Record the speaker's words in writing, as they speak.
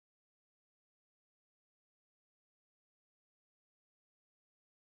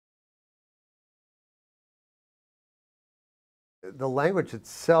The language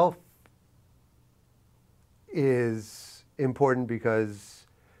itself is important because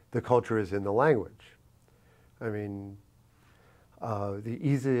the culture is in the language. I mean,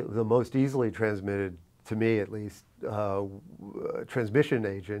 the most easily transmitted, to me at least, transmission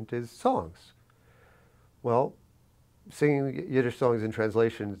agent is songs. Well, singing Yiddish songs in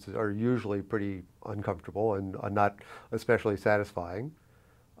translations are usually pretty uncomfortable and are not especially satisfying.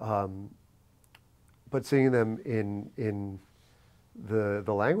 But singing them in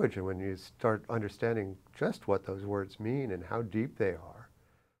the language, and when you start understanding just what those words mean and how deep they are.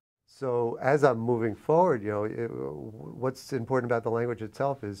 So as I'm moving forward, what's important about the language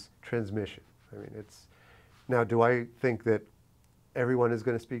itself is transmission. I mean, now, do I think that everyone is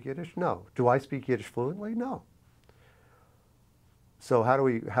going to speak Yiddish? No. Do I speak Yiddish fluently? No. So how do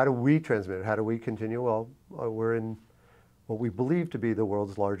we transmit it? How do we continue? Well, we're in what we believe to be the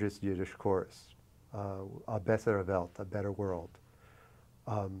world's largest Yiddish chorus, a Besere Velt, a better world,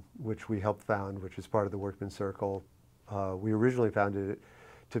 which we helped found, which is part of the Workmen's Circle. We originally founded it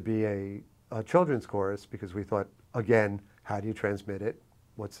to be a children's chorus because we thought, again, how do you transmit it?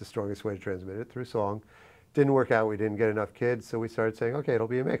 What's the strongest way to transmit it? Through song. Didn't work out. We didn't get enough kids, so we started saying, okay, it'll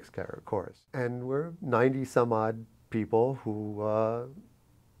be a mixed chorus. And we're 90 some odd people who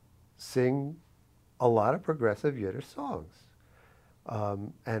sing a lot of progressive Yiddish songs.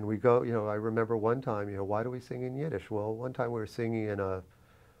 And we go, I remember one time, why do we sing in Yiddish? Well, one time we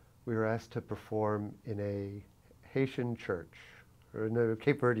were asked to perform in a Haitian church, or in a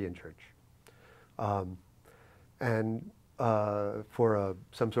Cape Verdean church. For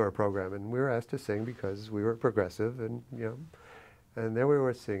some sort of program, and we were asked to sing because we were progressive, and and there we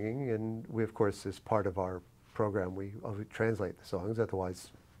were singing, and we, of course, as part of our program, we translate the songs,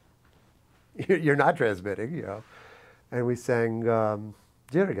 otherwise you're not transmitting, and we sang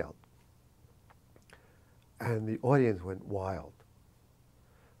Yiddishkeit, and the audience went wild.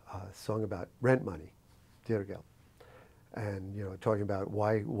 A song about rent money, Yiddishkeit. And talking about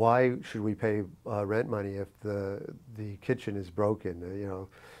why should we pay rent money if the kitchen is broken?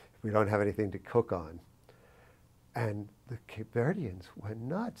 If we don't have anything to cook on. And the Cape Verdeans went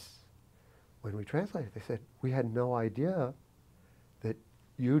nuts when we translated. They said, we had no idea that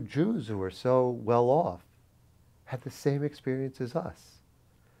you Jews who are so well off had the same experience as us.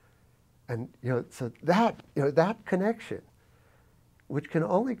 And so that connection, which can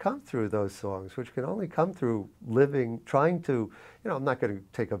only come through those songs, which can only come through trying to, I'm not going to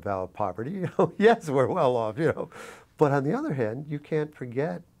take a vow of poverty, yes, we're well off, but on the other hand, you can't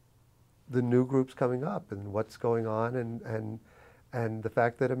forget the new groups coming up and what's going on, and the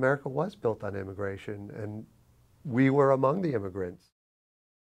fact that America was built on immigration, and we were among the immigrants.